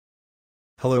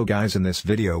Hello guys, in this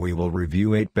video we will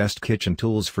review 8 best kitchen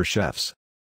tools for chefs.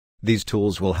 These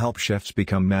tools will help chefs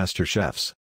become master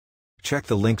chefs. Check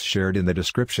the links shared in the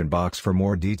description box for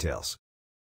more details.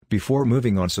 Before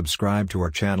moving on, subscribe to our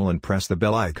channel and press the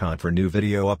bell icon for new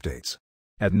video updates.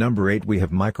 At number 8 we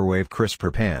have microwave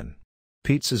crisper pan.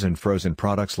 Pizzas and frozen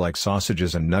products like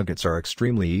sausages and nuggets are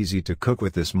extremely easy to cook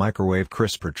with this microwave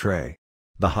crisper tray.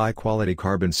 The high-quality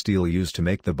carbon steel used to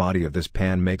make the body of this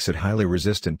pan makes it highly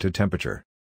resistant to temperature.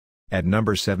 At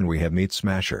number 7 we have meat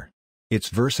smasher. Its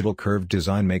versatile curved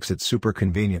design makes it super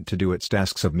convenient to do its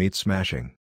tasks of meat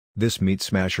smashing. This meat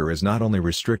smasher is not only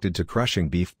restricted to crushing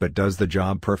beef but does the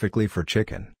job perfectly for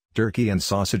chicken, turkey and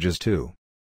sausages too.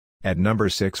 At number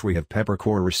 6 we have pepper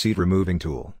corer seed removing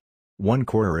tool. One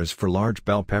corer is for large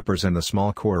bell peppers and the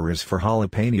small corer is for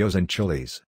jalapenos and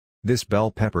chilies. This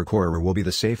bell pepper corer will be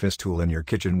the safest tool in your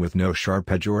kitchen with no sharp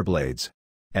edge or blades.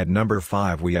 At number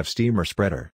 5 we have steamer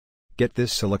spreader. Get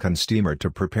this silicone steamer to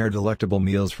prepare delectable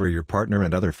meals for your partner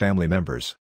and other family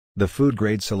members. The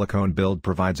food-grade silicone build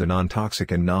provides a non-toxic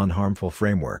and non-harmful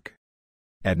framework.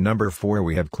 At number 4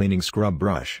 we have cleaning scrub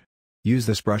brush. Use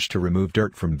this brush to remove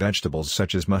dirt from vegetables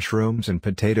such as mushrooms and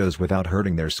potatoes without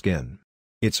hurting their skin.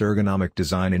 Its ergonomic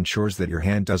design ensures that your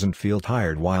hand doesn't feel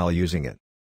tired while using it.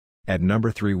 At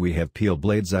number 3 we have peel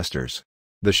blade zesters.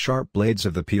 The sharp blades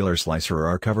of the peeler slicer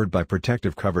are covered by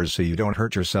protective covers so you don't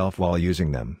hurt yourself while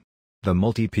using them. The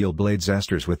multi-peel blade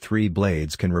zesters with 3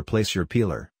 blades can replace your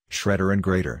peeler, shredder and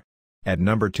grater. At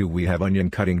number 2 we have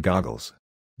onion cutting goggles.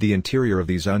 The interior of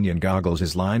these onion goggles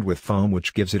is lined with foam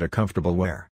which gives it a comfortable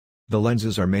wear. The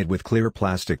lenses are made with clear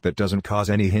plastic that doesn't cause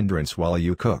any hindrance while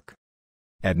you cook.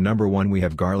 At number 1 we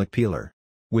have garlic peeler.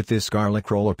 With this garlic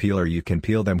roller peeler you can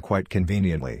peel them quite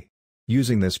conveniently.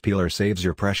 Using this peeler saves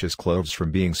your precious cloves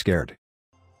from being scared.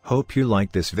 Hope you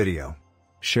liked this video.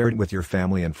 Share it with your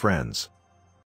family and friends.